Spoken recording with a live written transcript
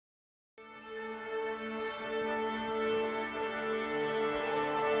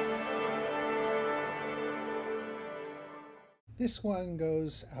This one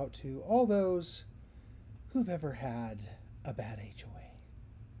goes out to all those who've ever had a bad HOA.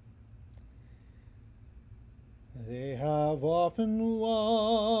 They have often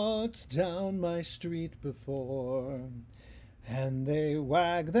walked down my street before, and they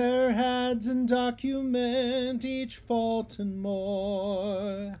wag their heads and document each fault and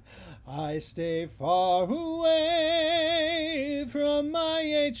more. I stay far away from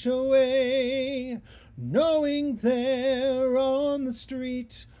my HOA, knowing they're on the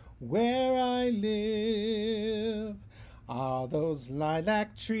street where I live. Are those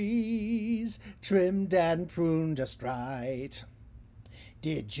lilac trees trimmed and pruned just right?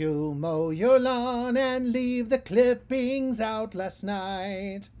 Did you mow your lawn and leave the clippings out last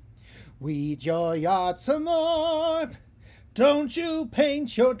night? Weed your yard some more. Don't you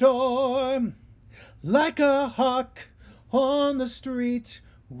paint your door like a hawk on the street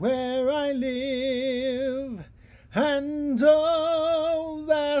where I live? And oh,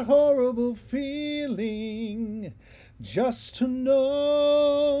 that horrible feeling, just to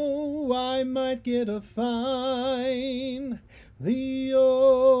know I might get a fine. The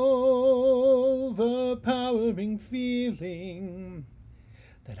overpowering feeling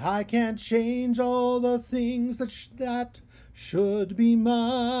that I can't change all the things that should be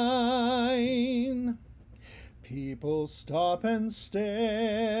mine. People stop and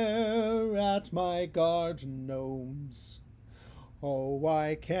stare at my garden gnomes. Oh,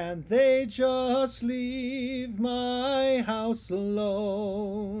 why can't they just leave my house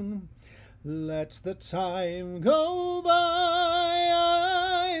alone? Let the time go by,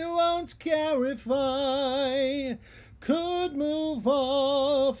 I won't care if I could move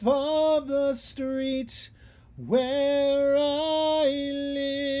off of the street where I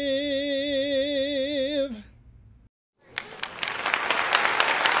live.